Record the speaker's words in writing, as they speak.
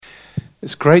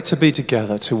It's great to be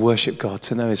together, to worship God,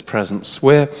 to know his presence.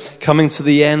 We're coming to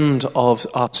the end of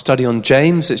our study on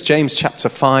James. It's James chapter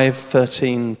 5,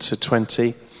 13 to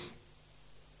 20.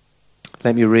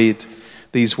 Let me read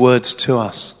these words to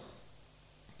us.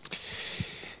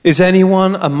 Is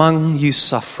anyone among you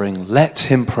suffering? Let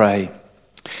him pray.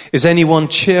 Is anyone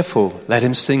cheerful? Let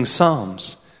him sing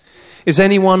psalms. Is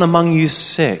anyone among you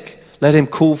sick? Let him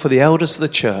call for the elders of the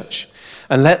church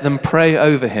and let them pray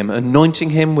over him, anointing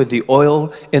him with the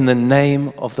oil in the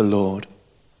name of the Lord.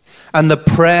 And the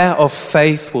prayer of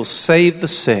faith will save the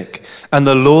sick, and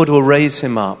the Lord will raise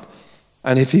him up.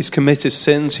 And if he's committed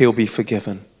sins, he'll be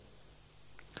forgiven.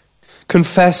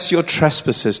 Confess your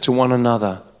trespasses to one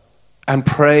another and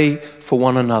pray for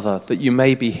one another that you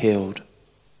may be healed.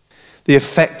 The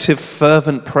effective,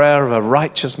 fervent prayer of a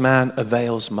righteous man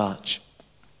avails much.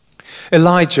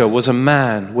 Elijah was a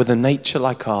man with a nature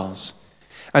like ours.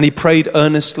 And he prayed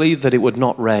earnestly that it would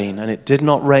not rain, and it did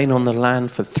not rain on the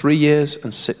land for 3 years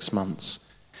and 6 months.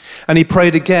 And he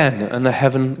prayed again, and the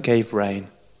heaven gave rain,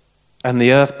 and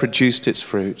the earth produced its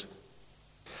fruit.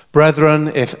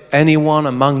 Brethren, if anyone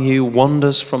among you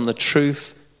wanders from the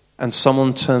truth and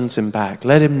someone turns him back,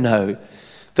 let him know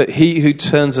that he who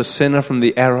turns a sinner from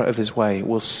the error of his way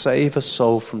will save a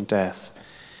soul from death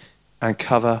and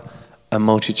cover a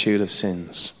multitude of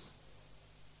sins.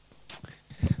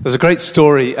 There's a great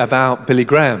story about Billy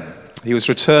Graham. He was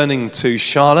returning to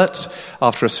Charlotte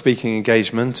after a speaking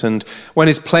engagement, and when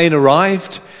his plane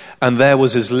arrived, and there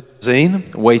was his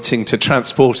limousine waiting to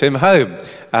transport him home,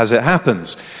 as it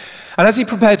happens. And as he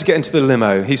prepared to get into the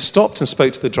limo, he stopped and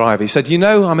spoke to the driver. He said, "You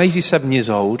know, I'm 87 years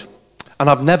old, and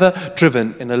I've never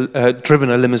driven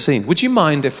a limousine. Would you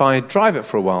mind if I drive it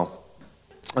for a while?"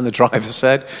 And the driver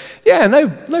said, "Yeah,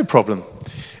 no problem.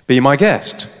 Be my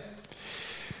guest."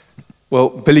 Well,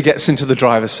 Billy gets into the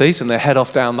driver's seat and they head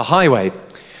off down the highway.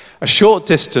 A short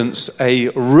distance, a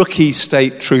rookie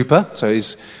state trooper, so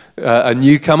he's a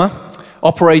newcomer,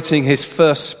 operating his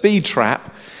first speed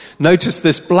trap, noticed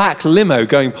this black limo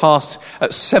going past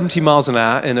at 70 miles an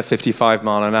hour in a 55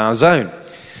 mile an hour zone.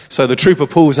 So the trooper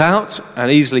pulls out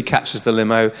and easily catches the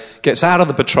limo, gets out of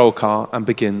the patrol car and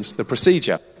begins the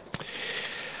procedure.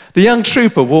 The young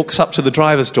trooper walks up to the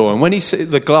driver's door, and when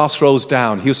the glass rolls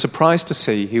down, he was surprised to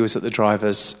see he was at the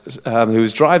driver's who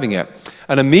was driving it.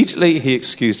 And immediately he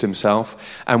excused himself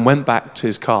and went back to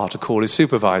his car to call his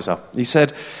supervisor. He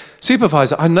said,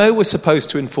 "Supervisor, I know we're supposed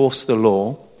to enforce the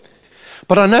law,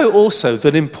 but I know also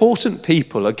that important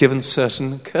people are given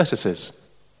certain courtesies.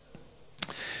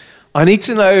 I need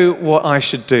to know what I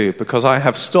should do because I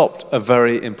have stopped a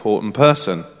very important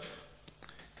person."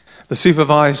 The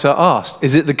supervisor asked,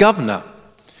 "Is it the governor?"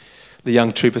 The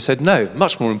young trooper said, "No,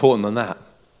 much more important than that."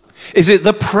 "Is it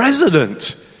the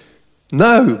president?"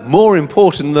 "No, more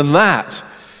important than that."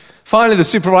 Finally, the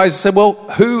supervisor said, "Well,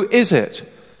 who is it?"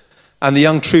 And the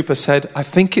young trooper said, "I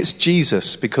think it's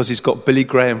Jesus because he's got Billy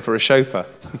Graham for a chauffeur."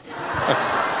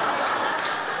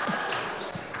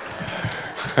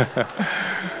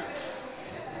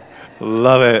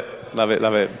 Love it, love it,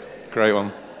 love it. Great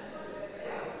one.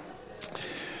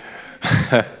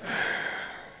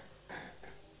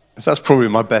 That's probably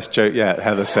my best joke yet,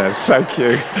 Heather says. Thank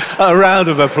you. A round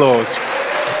of applause.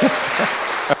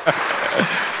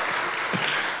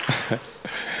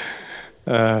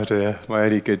 Oh dear, my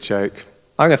only good joke.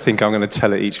 I'm going to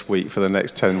tell it each week for the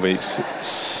next 10 weeks.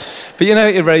 But you know,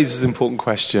 it raises an important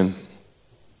question.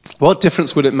 What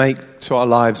difference would it make to our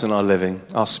lives and our living,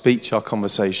 our speech, our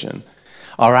conversation,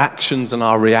 our actions and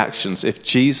our reactions if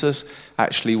Jesus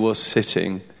actually was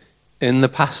sitting in the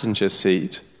passenger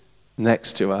seat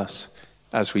next to us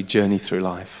as we journey through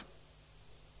life?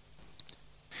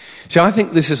 See, I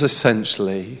think this is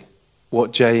essentially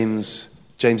what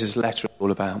James's letter is all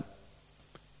about.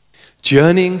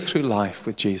 Journeying through life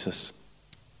with Jesus.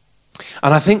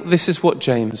 And I think this is what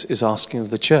James is asking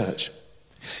of the church.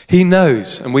 He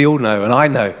knows, and we all know, and I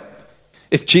know,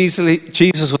 if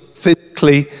Jesus was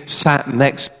physically sat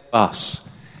next to us,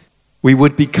 we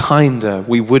would be kinder,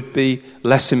 we would be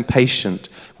less impatient,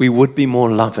 we would be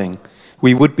more loving,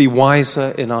 we would be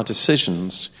wiser in our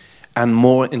decisions and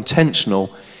more intentional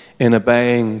in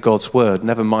obeying God's word,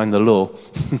 never mind the law,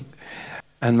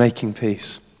 and making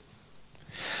peace.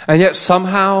 And yet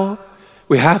somehow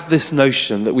we have this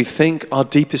notion that we think our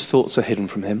deepest thoughts are hidden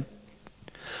from him.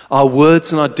 Our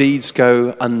words and our deeds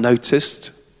go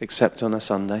unnoticed, except on a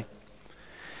Sunday.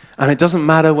 And it doesn't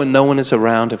matter when no one is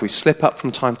around if we slip up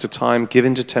from time to time, give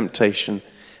in to temptation,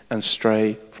 and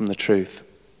stray from the truth.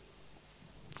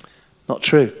 Not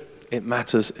true. It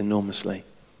matters enormously.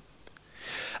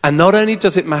 And not only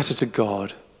does it matter to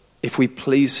God if we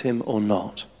please him or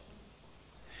not,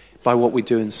 by what we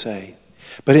do and say.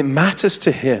 But it matters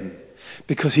to him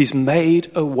because he's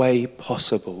made a way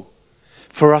possible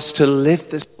for us to live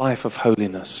this life of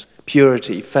holiness,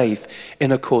 purity, faith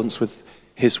in accordance with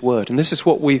his word. And this is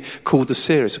what we call the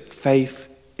series, Faith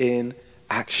in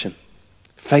Action.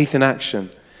 Faith in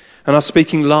action. And I was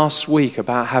speaking last week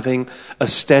about having a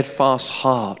steadfast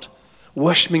heart,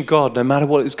 worshiping God no matter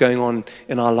what is going on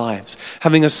in our lives,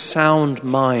 having a sound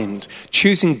mind,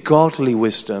 choosing godly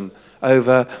wisdom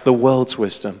over the world's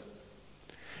wisdom,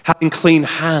 having clean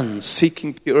hands,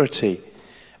 seeking purity,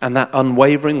 and that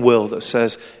unwavering will that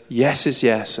says yes is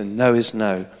yes and no is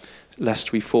no,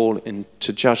 lest we fall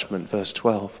into judgment, verse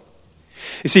 12.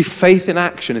 You see, faith in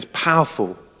action is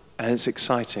powerful and it's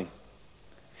exciting.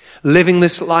 Living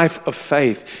this life of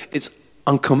faith, it's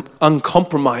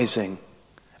uncompromising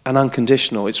and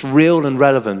unconditional. It's real and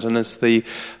relevant. And as the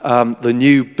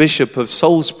new Bishop of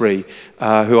Salisbury,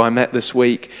 who I met this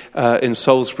week in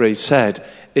Salisbury, said,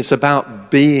 it's about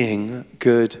being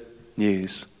good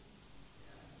news.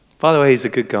 By the way, he's a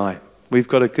good guy. We've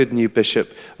got a good new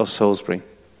Bishop of Salisbury.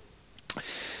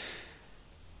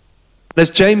 As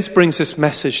James brings this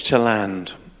message to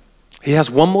land, he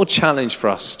has one more challenge for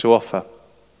us to offer.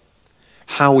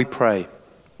 How we pray.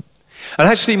 And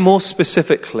actually, more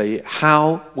specifically,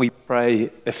 how we pray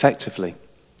effectively.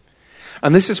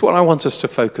 And this is what I want us to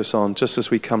focus on just as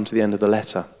we come to the end of the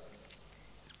letter.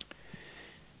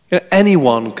 You know,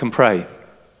 anyone can pray.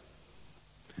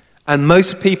 And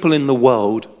most people in the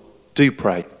world do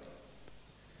pray.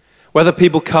 Whether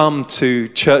people come to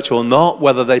church or not,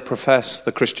 whether they profess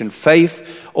the Christian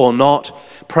faith or not,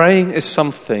 praying is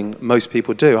something most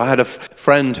people do. I had a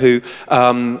friend who,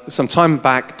 some time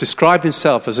back, described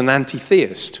himself as an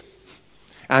anti-theist.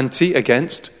 Anti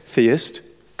against theist,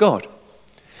 God.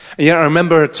 And yet I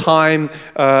remember a time,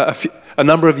 a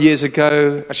number of years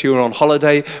ago, actually we were on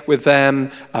holiday with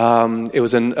them. It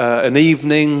was an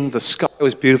evening, the sky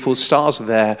was beautiful, stars were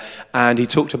there, and he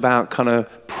talked about kind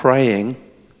of praying.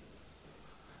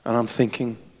 And I'm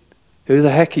thinking, who the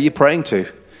heck are you praying to?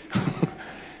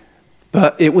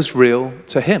 But it was real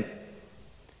to him.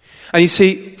 And you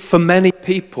see, for many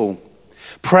people,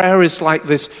 prayer is like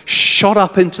this shot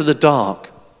up into the dark,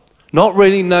 not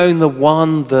really knowing the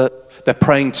one that they're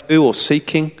praying to or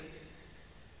seeking,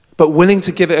 but willing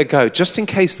to give it a go, just in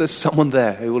case there's someone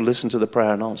there who will listen to the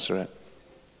prayer and answer it.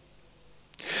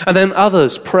 And then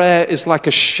others, prayer is like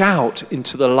a shout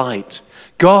into the light.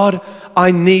 God,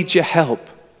 I need your help.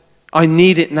 I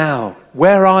need it now.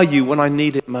 Where are you when I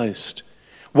need it most?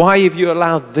 Why have you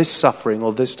allowed this suffering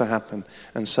or this to happen?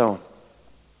 And so on.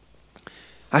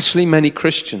 Actually, many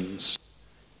Christians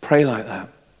pray like that.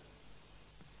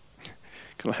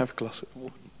 Can I have a glass of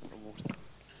water?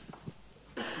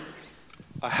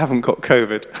 I haven't got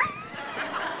COVID.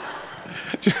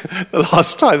 The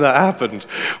last time that happened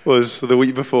was the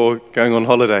week before going on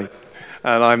holiday.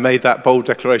 And I made that bold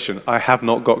declaration, I have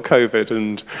not got COVID.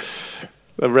 And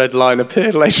the red line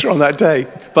appeared later on that day.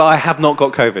 But I have not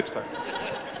got COVID.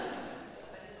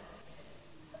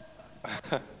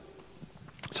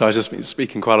 So I've just been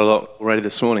speaking quite a lot already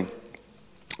this morning.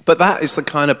 But that is the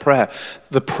kind of prayer.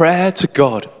 The prayer to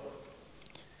God.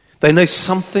 They know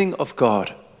something of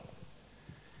God.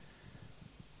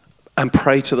 And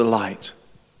pray to the light,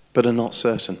 but are not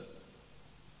certain.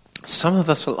 Some of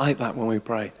us are like that when we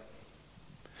pray.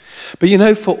 But you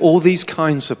know, for all these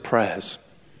kinds of prayers,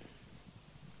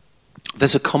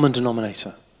 there's a common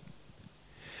denominator.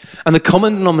 And the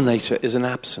common denominator is an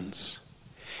absence.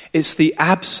 It's the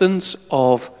absence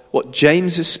of what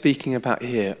James is speaking about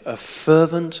here, a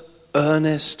fervent,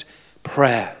 earnest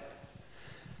prayer.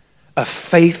 A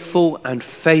faithful and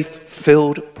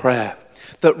faith-filled prayer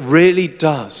that really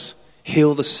does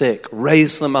heal the sick,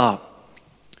 raise them up,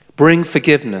 bring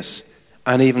forgiveness,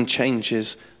 and even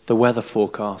changes the weather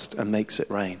forecast and makes it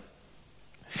rain.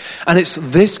 And it's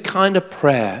this kind of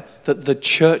prayer that the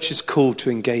church is called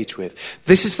to engage with.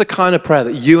 This is the kind of prayer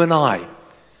that you and I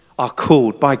are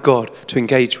called by God to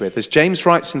engage with. As James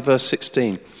writes in verse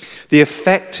 16, the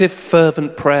effective,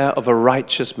 fervent prayer of a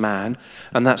righteous man,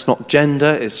 and that's not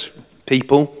gender, it's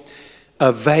people,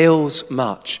 avails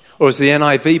much. Or as the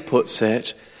NIV puts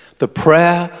it, the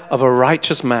prayer of a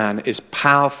righteous man is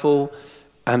powerful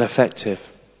and effective.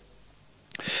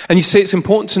 And you see, it's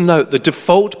important to note the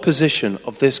default position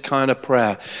of this kind of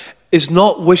prayer is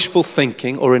not wishful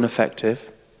thinking or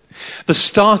ineffective. The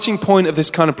starting point of this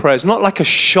kind of prayer is not like a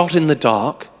shot in the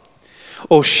dark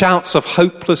or shouts of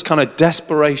hopeless kind of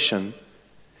desperation.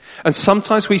 And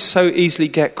sometimes we so easily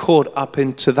get caught up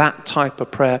into that type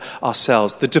of prayer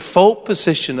ourselves. The default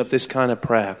position of this kind of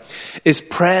prayer is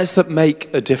prayers that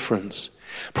make a difference.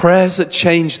 Prayers that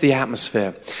change the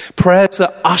atmosphere. Prayers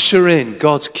that usher in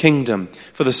God's kingdom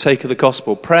for the sake of the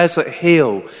gospel. Prayers that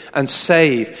heal and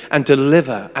save and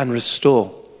deliver and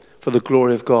restore for the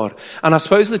glory of God. And I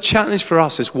suppose the challenge for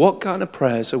us is, what kind of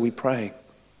prayers are we praying?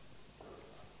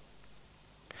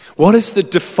 What is the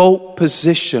default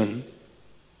position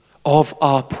of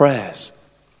our prayers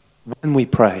when we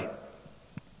pray?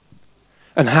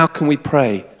 And how can we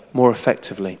pray more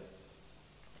effectively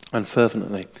and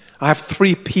fervently? I have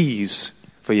 3 P's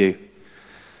for you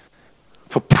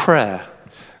for prayer.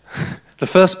 The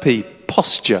first P,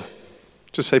 posture.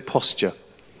 Just say posture.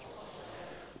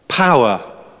 Power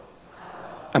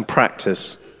and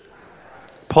practice.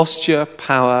 Posture,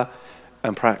 power,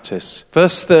 and practice.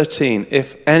 Verse 13,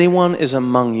 is anyone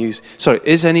among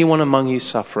you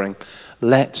suffering?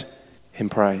 Let him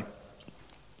pray.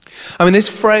 I mean, this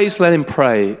phrase, let him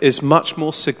pray, is much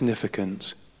more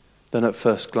significant than at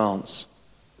first glance.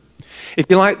 If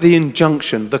you like, the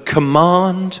injunction, the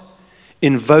command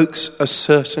invokes a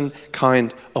certain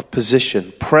kind of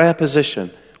position, prayer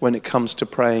position, when it comes to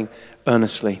praying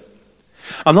earnestly.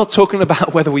 I'm not talking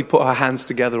about whether we put our hands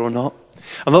together or not.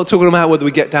 I'm not talking about whether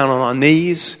we get down on our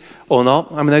knees or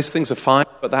not. I mean, those things are fine,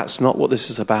 but that's not what this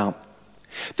is about.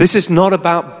 This is not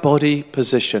about body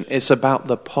position. It's about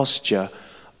the posture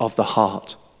of the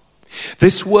heart.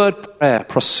 This word prayer,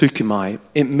 prosukimai,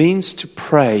 it means to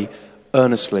pray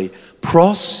earnestly.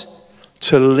 Pros,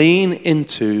 to lean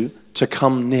into, to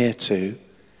come near to.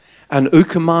 And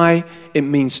ukamai, it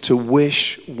means to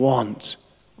wish, want,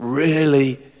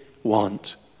 really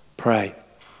want, pray.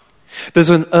 There's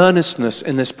an earnestness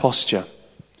in this posture.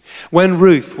 When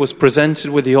Ruth was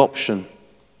presented with the option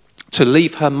to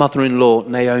leave her mother-in-law,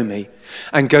 Naomi,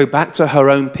 and go back to her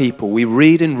own people, we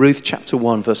read in Ruth chapter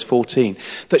 1, verse 14,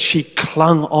 that she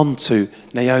clung on to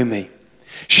Naomi.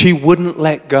 She wouldn't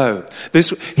let go.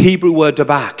 This Hebrew word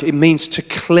dabak, it means to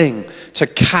cling, to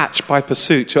catch by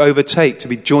pursuit, to overtake, to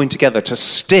be joined together, to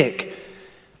stick,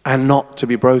 and not to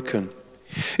be broken.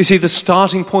 You see, the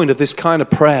starting point of this kind of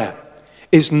prayer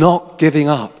is not giving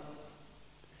up.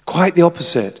 Quite the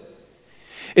opposite.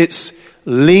 It's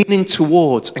leaning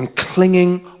towards and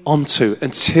clinging onto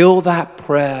until that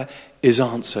prayer is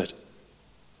answered.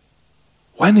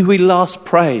 When did we last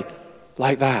pray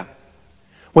like that?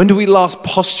 When do we last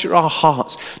posture our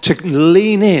hearts to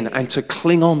lean in and to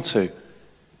cling onto?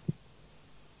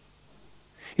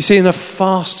 You see, in a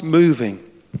fast-moving,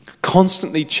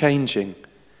 constantly changing,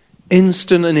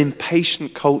 instant and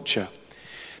impatient culture,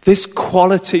 this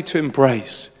quality to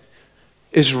embrace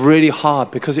is really hard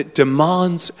because it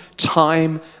demands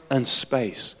time and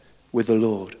space with the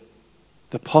Lord,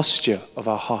 the posture of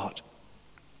our heart.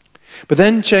 But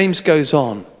then James goes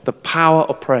on, the power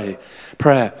of prayer.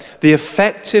 The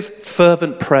effective,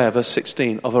 fervent prayer, verse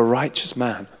 16, of a righteous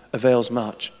man avails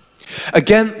much.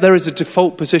 Again, there is a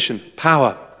default position,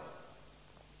 power.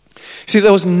 See,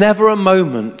 there was never a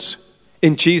moment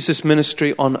in Jesus'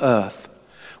 ministry on earth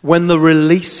when the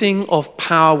releasing of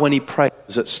power when he prayed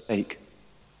was at stake.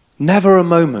 Never a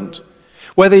moment.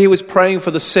 Whether he was praying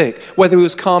for the sick, whether he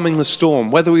was calming the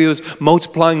storm, whether he was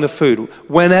multiplying the food,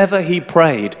 whenever he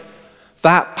prayed,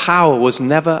 that power was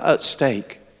never at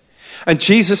stake. And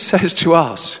Jesus says to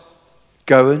us,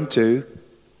 go and do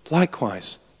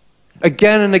likewise.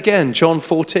 Again and again, John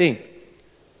 14.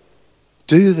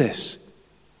 Do this.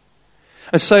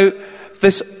 And so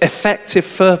this effective,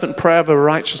 fervent prayer of a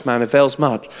righteous man avails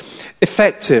much.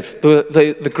 Effective,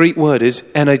 the Greek word is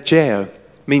energeo,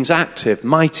 means active,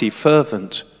 mighty,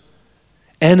 fervent.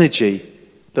 Energy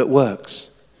that works.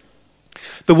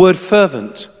 The word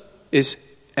fervent is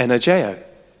energeo.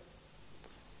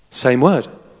 Same word.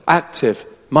 Active,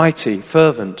 mighty,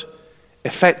 fervent,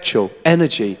 effectual,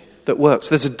 energy that works.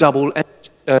 There's a double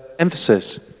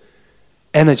emphasis.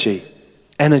 Energy.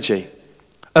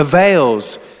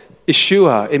 Avails,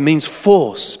 Yeshua, it means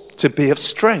force, to be of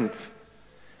strength.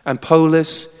 And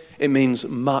polis, it means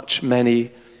much,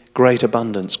 many, great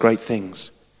abundance, great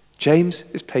things. James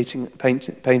is painting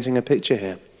a picture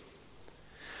here.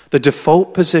 The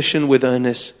default position with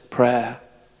earnest prayer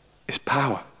is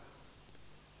power.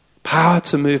 Power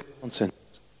to move mountains.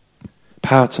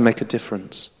 Power to make a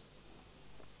difference.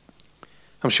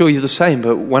 I'm sure you're the same,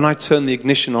 but when I turn the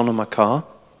ignition on my car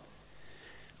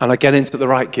and I get into the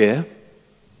right gear,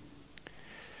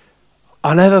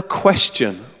 I never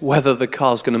question whether the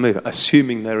car's going to move,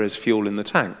 assuming there is fuel in the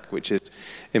tank, which is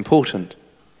important.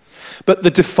 But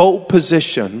the default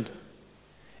position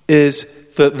is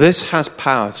that this has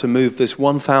power to move this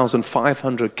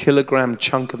 1,500 kilogram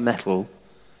chunk of metal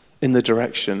in the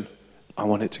direction I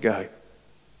want it to go.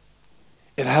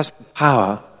 It has the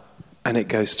power and it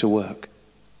goes to work.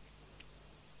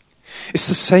 It's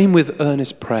the same with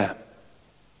earnest prayer.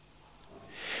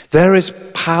 There is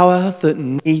power that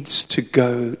needs to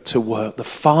go to work. The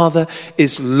Father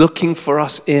is looking for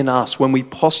us in us when we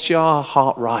posture our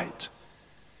heart right.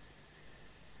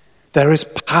 There is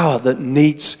power that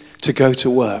needs to go to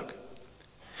work,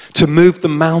 to move the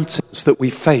mountains that we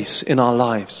face in our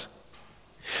lives,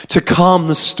 to calm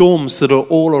the storms that are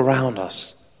all around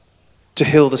us, to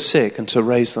heal the sick and to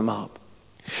raise them up.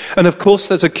 And of course,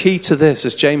 there's a key to this,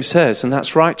 as James says, and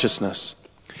that's righteousness.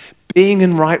 Being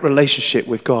in right relationship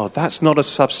with God, that's not a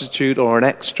substitute or an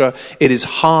extra. It is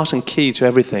heart and key to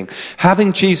everything.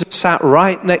 Having Jesus sat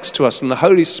right next to us and the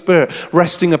Holy Spirit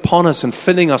resting upon us and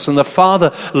filling us and the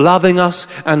Father loving us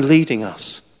and leading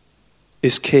us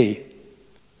is key.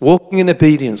 Walking in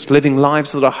obedience, living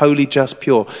lives that are holy, just,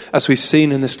 pure, as we've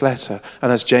seen in this letter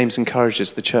and as James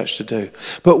encourages the church to do.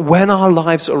 But when our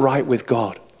lives are right with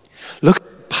God, look at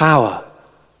the power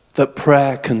that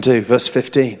prayer can do. Verse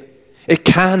 15. It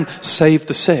can save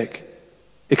the sick.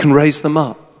 It can raise them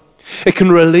up. It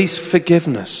can release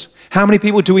forgiveness. How many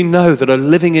people do we know that are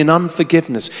living in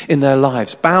unforgiveness in their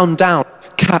lives, bound down,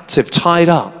 captive, tied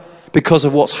up because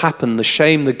of what's happened, the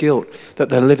shame, the guilt that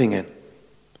they're living in?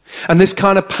 And this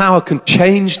kind of power can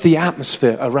change the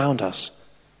atmosphere around us,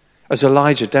 as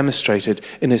Elijah demonstrated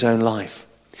in his own life.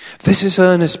 This is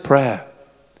earnest prayer.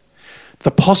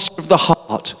 The posture of the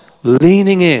heart,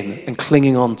 leaning in and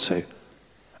clinging on to,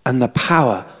 and the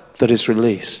power that is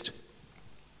released.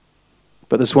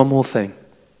 But there's one more thing.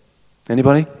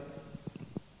 Anybody?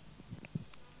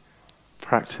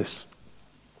 Practice.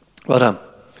 Well done.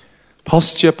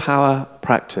 Posture, power,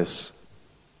 practice.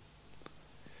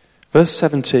 Verse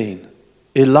 17.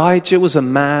 Elijah was a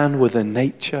man with a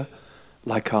nature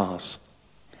like ours.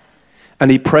 And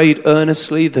he prayed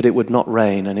earnestly that it would not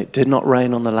rain, and it did not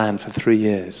rain on the land for 3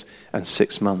 years and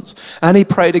 6 months. And he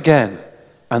prayed again,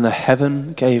 and the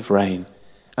heaven gave rain,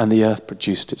 and the earth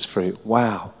produced its fruit.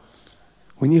 Wow.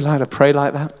 Wouldn't you like to pray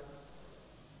like that?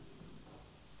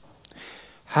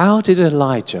 How did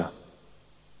Elijah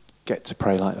get to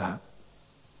pray like that?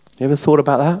 You ever thought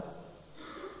about that?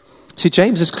 See,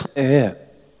 James is clear here.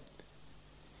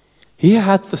 He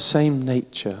had the same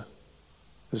nature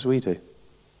as we do.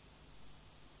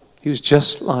 He was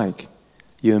just like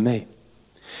you and me.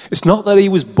 It's not that he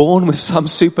was born with some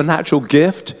supernatural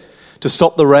gift to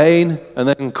stop the rain and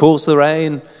then cause the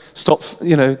rain,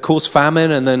 cause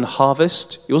famine and then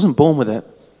harvest. He wasn't born with it.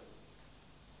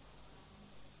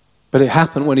 But it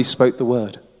happened when he spoke the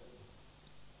word.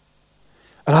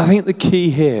 And I think the key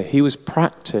here, he was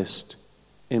practiced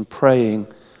in praying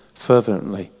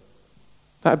fervently.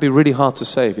 That would be really hard to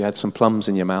say if you had some plums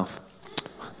in your mouth.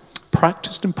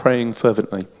 Practiced in praying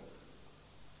fervently.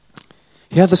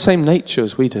 He had the same nature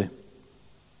as we do.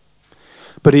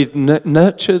 But he'd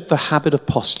nurtured the habit of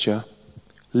posture,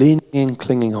 leaning in,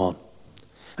 clinging on.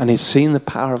 And he'd seen the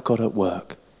power of God at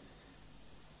work.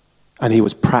 And he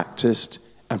was practiced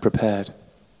and prepared.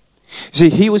 You see,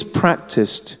 he was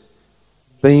practiced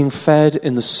being fed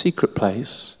in the secret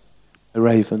place, the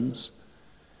ravens,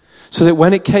 so that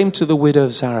when it came to the widow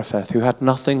of Zarephath, who had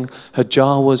nothing, her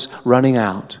jar was running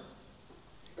out,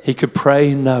 he could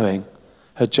pray knowing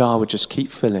her jar would just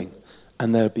keep filling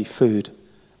and there would be food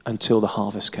until the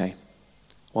harvest came.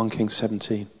 1 Kings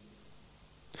 17.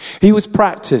 He was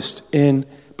practiced in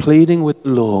pleading with the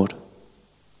Lord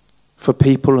for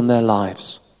people and their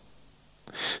lives,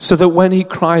 so that when he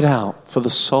cried out for the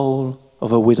soul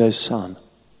of a widow's son,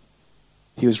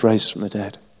 he was raised from the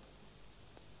dead.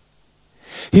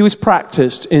 He was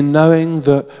practiced in knowing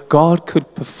that God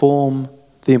could perform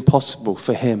the impossible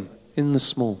for him in the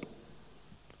small.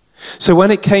 So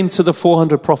when it came to the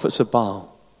 400 prophets of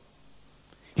Baal,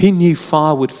 he knew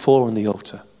fire would fall on the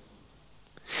altar.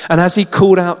 And as he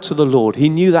called out to the Lord, he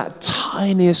knew that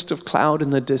tiniest of cloud in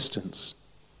the distance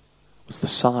was the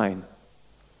sign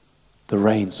the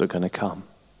rains are going to come.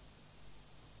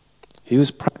 He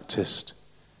was practiced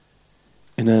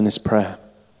in earnest prayer.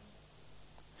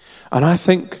 And I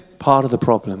think part of the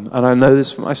problem, and I know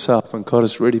this for myself, and God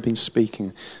has really been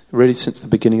speaking, really since the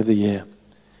beginning of the year,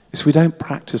 is we don't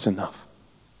practice enough.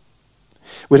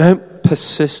 We don't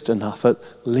persist enough at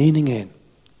leaning in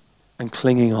and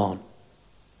clinging on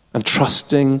and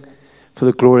trusting for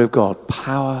the glory of God.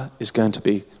 Power is going to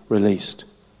be released.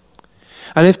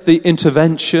 And if the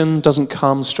intervention doesn't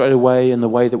come straight away in the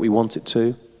way that we want it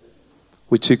to,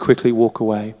 we too quickly walk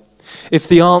away. If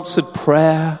the answered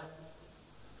prayer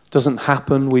doesn't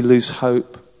happen, we lose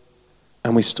hope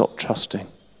and we stop trusting.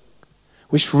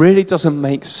 Which really doesn't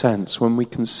make sense when we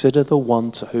consider the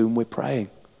one to whom we're praying.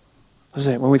 Does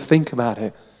it? When we think about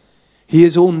it, he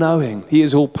is all-knowing. He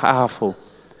is all-powerful.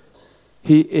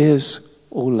 He is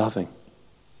all loving.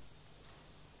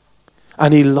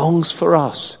 And he longs for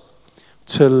us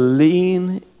to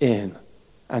lean in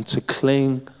and to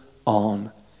cling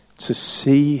on, to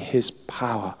see his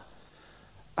power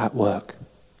at work.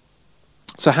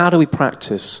 So how do we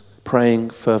practice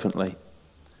praying fervently?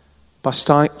 By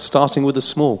starting with the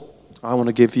small. I want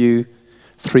to give you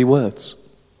 3 words: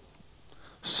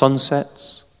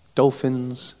 sunsets,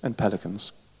 dolphins, and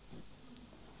pelicans.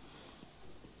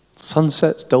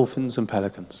 Sunsets, dolphins, and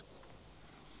pelicans.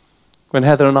 When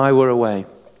Heather and I were away,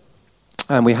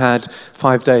 and we had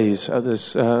 5 days at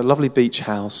this lovely beach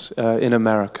house in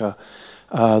America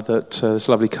that this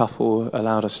lovely couple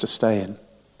allowed us to stay in.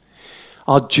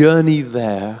 Our journey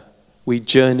there, we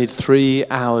journeyed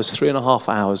 3.5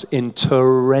 hours in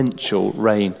torrential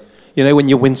rain. You know, when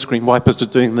your windscreen wipers are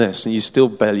doing this and you still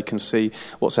barely can see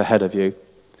what's ahead of you.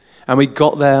 And we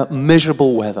got there,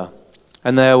 miserable weather.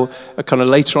 And there, kind of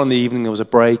later on in the evening, there was a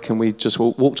break and we just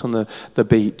walked on the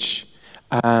beach.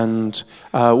 And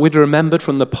we'd remembered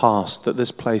from the past that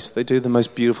this place, they do the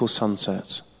most beautiful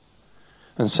sunsets.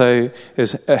 And so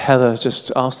Heather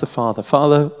just asked the Father,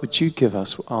 Father, would you give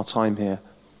us our time here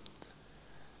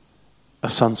a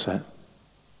sunset?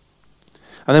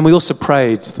 And then we also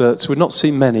prayed that we'd not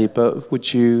see many, but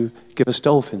would you give us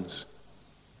dolphins?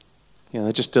 You know,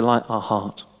 they just delight our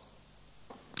heart.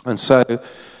 And so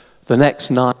the next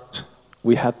night,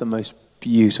 we had the most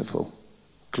beautiful,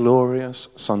 glorious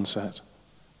sunset.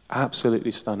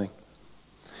 Absolutely stunning.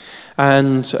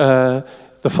 And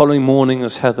the following morning,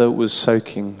 as Heather was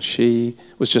soaking, she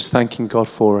was just thanking God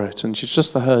for it. And she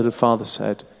just heard the Father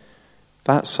said,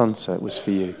 that sunset was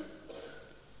for you.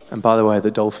 And by the way,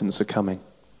 the dolphins are coming.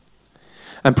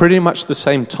 And pretty much the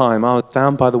same time, I was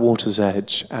down by the water's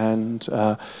edge. And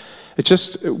it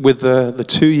just, with the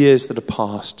 2 years that have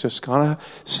passed, just kind of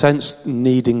sensed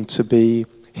needing to be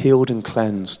healed and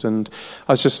cleansed. And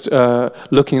I was just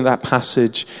looking at that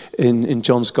passage in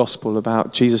John's Gospel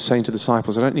about Jesus saying to the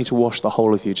disciples, I don't need to wash the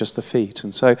whole of you, just the feet.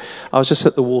 And so I was just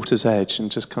at the water's edge and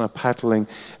just kind of paddling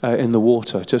in the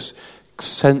water, just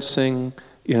sensing,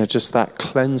 you know, just that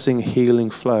cleansing, healing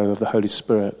flow of the Holy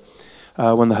Spirit.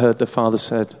 When I heard the Father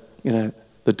said, you know,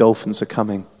 the dolphins are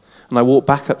coming. And I walked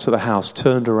back up to the house,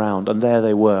 turned around, and there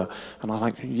they were. And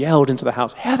I yelled into the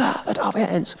house, Heather, the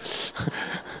dolphins!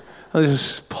 And there's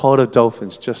this pod of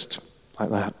dolphins just like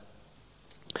that.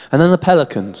 And then the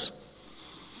pelicans.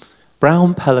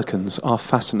 Brown pelicans are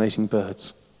fascinating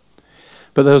birds.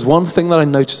 But there was one thing that I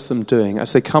noticed them doing.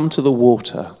 As they come to the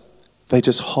water, they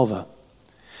just hover.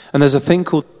 And there's a thing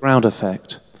called the ground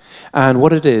effect. And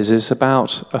what it is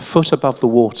about a foot above the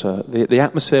water. The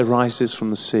atmosphere rises from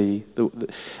the sea.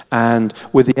 And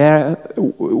with the air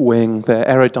wing, the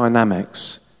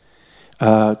aerodynamics,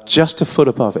 just a foot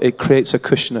above, it creates a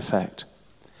cushion effect.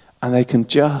 And they can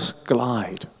just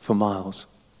glide for miles.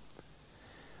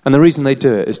 And the reason they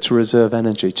do it is to reserve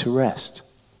energy, to rest.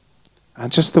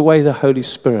 And just the way the Holy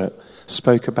Spirit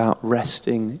spoke about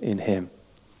resting in him.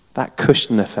 That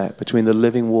cushion effect between the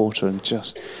living water and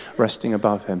just resting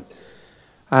above him.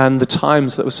 And the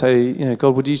times that would say, you know,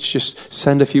 God, would you just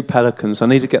send a few pelicans? I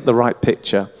need to get the right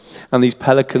picture. And these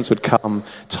pelicans would come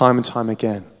time and time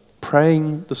again.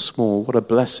 Praying the small, what a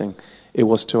blessing it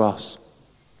was to us.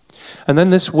 And then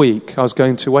this week, I was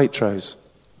going to Waitrose.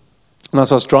 And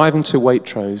as I was driving to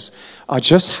Waitrose, I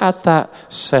just had that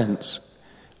sense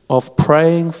of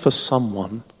praying for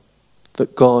someone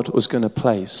that God was going to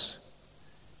place,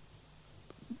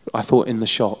 I thought, in the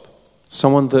shop.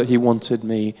 Someone that he wanted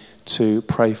me to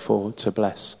pray for, to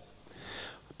bless.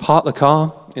 Park the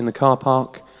car in the car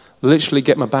park, literally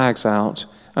get my bags out,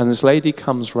 and this lady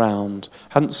comes round.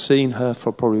 Hadn't seen her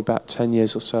for probably about 10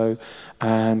 years or so,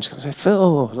 and she said,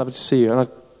 Phil, lovely to see you. And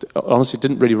I honestly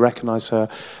didn't really recognize her.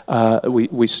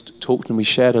 We talked and we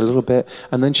shared a little bit,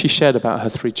 and then she shared about her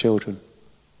 3 children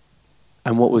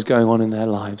and what was going on in their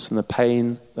lives and the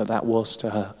pain that was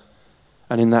to her.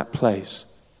 And in that place,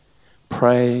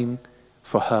 praying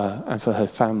for her and for her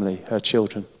family, her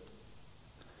children,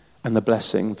 and the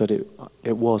blessing that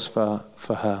it was for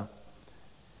her.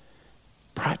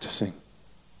 Practicing.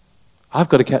 I've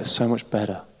got to get so much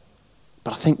better,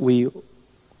 but I think we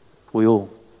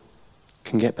all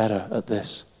can get better at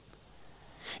this.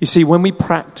 You see, when we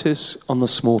practice on the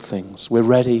small things, we're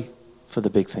ready for the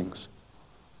big things.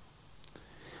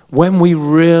 When we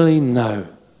really know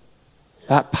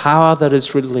that power that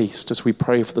is released as we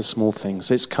pray for the small things,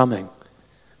 it's coming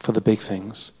for the big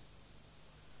things.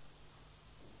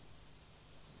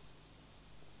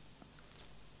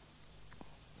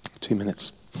 Two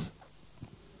minutes.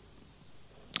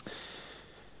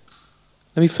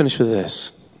 Let me finish with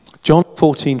this. John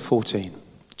 14:14.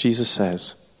 Jesus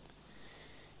says,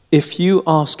 if you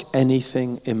ask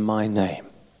anything in my name,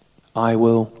 I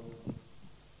will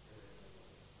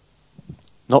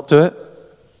not do it.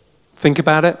 Think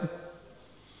about it.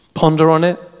 Ponder on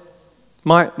it.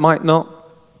 Might not.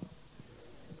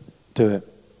 Do it.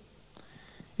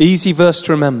 Easy verse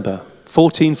to remember.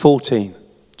 14:14.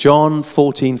 John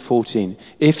 14:14.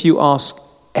 If you ask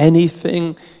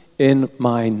anything in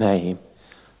my name,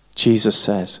 Jesus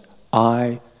says,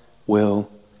 I will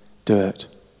do it.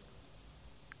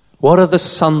 What are the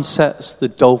sunsets, the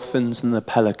dolphins, and the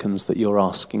pelicans that you're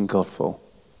asking God for?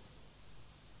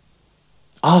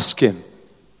 Ask him.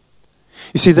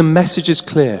 You see, the message is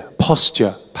clear.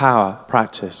 Posture, power,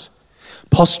 practice.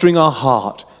 Posturing our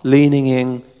heart, leaning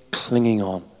in, clinging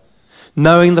on.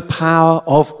 Knowing the power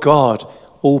of God,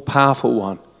 all-powerful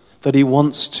one, that he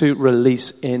wants to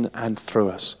release in and through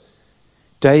us.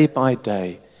 Day by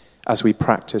day, as we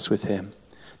practice with him.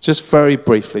 Just very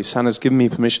briefly, Sanna's given me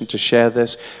permission to share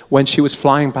this. When she was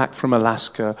flying back from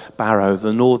Alaska, Barrow,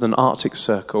 the northern Arctic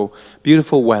Circle,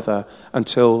 beautiful weather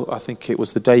until I think it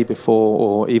was the day before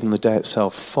or even the day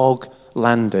itself, fog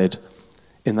landed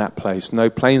in that place.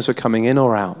 No planes were coming in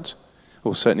or out,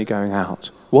 or certainly going out.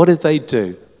 What did they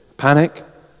do? Panic?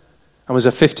 It was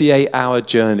a 58-hour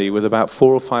journey with about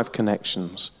 4 or 5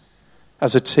 connections.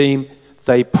 As a team,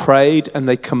 they prayed and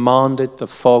they commanded the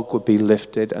fog would be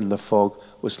lifted, and the fog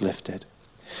was lifted.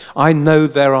 I know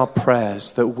there are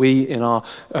prayers that we in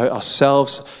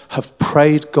ourselves have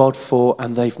prayed God for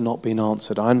and they've not been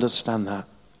answered. I understand that.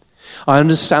 I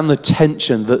understand the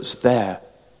tension that's there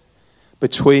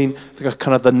between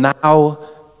kind of the now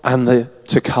and the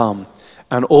to come.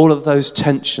 And all of those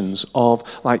tensions of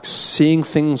like seeing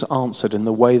things answered in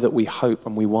the way that we hope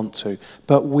and we want to.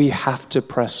 But we have to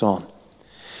press on.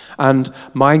 And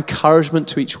my encouragement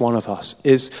to each one of us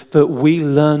is that we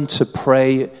learn to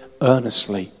pray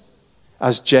earnestly,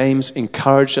 as James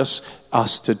encouraged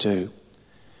us to do,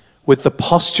 with the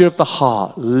posture of the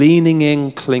heart, leaning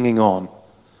in, clinging on,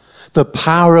 the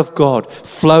power of God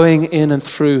flowing in and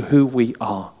through who we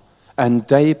are, and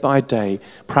day by day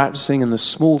practicing in the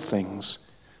small things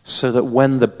so that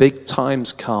when the big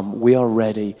times come, we are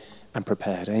ready and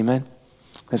prepared. Amen?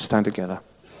 Let's stand together.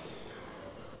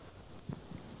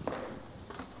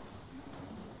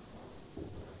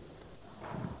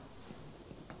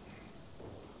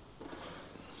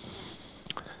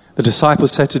 The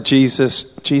disciples said to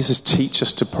Jesus, Jesus, teach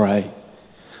us to pray.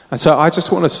 And so I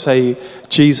just want to say,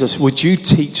 Jesus, would you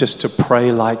teach us to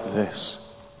pray like this?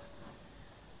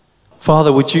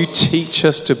 Father, would you teach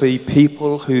us to be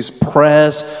people whose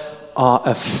prayers are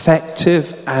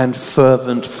effective and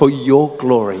fervent for your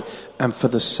glory and for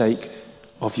the sake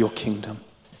of your kingdom?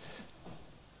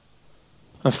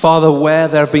 And Father, where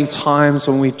there have been times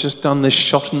when we've just done this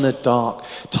shot in the dark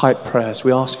type prayers,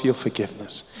 we ask for your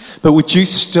forgiveness. But would you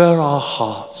stir our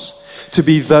hearts to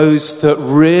be those that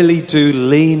really do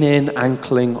lean in and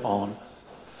cling on,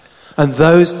 and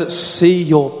those that see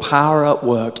your power at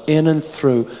work in and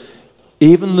through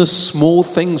even the small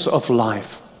things of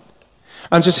life.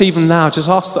 And just even now, just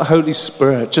ask the Holy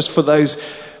Spirit, just for those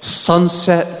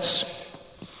sunsets,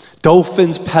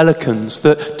 dolphins, pelicans,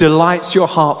 that delights your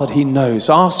heart that he knows.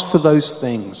 Ask for those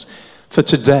things for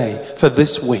today, for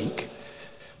this week.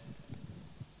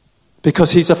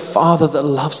 Because he's a father that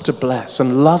loves to bless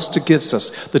and loves to give us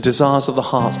the desires of the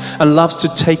heart and loves to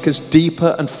take us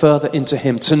deeper and further into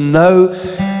him, to know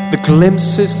the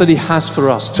glimpses that he has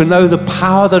for us, to know the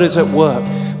power that is at work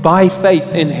by faith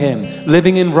in him,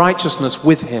 living in righteousness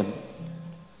with him,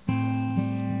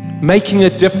 making a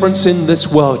difference in this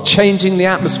world, changing the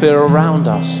atmosphere around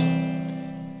us.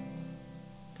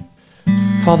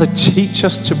 Father, teach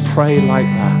us to pray like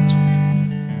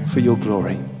that for your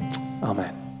glory.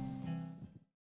 Amen.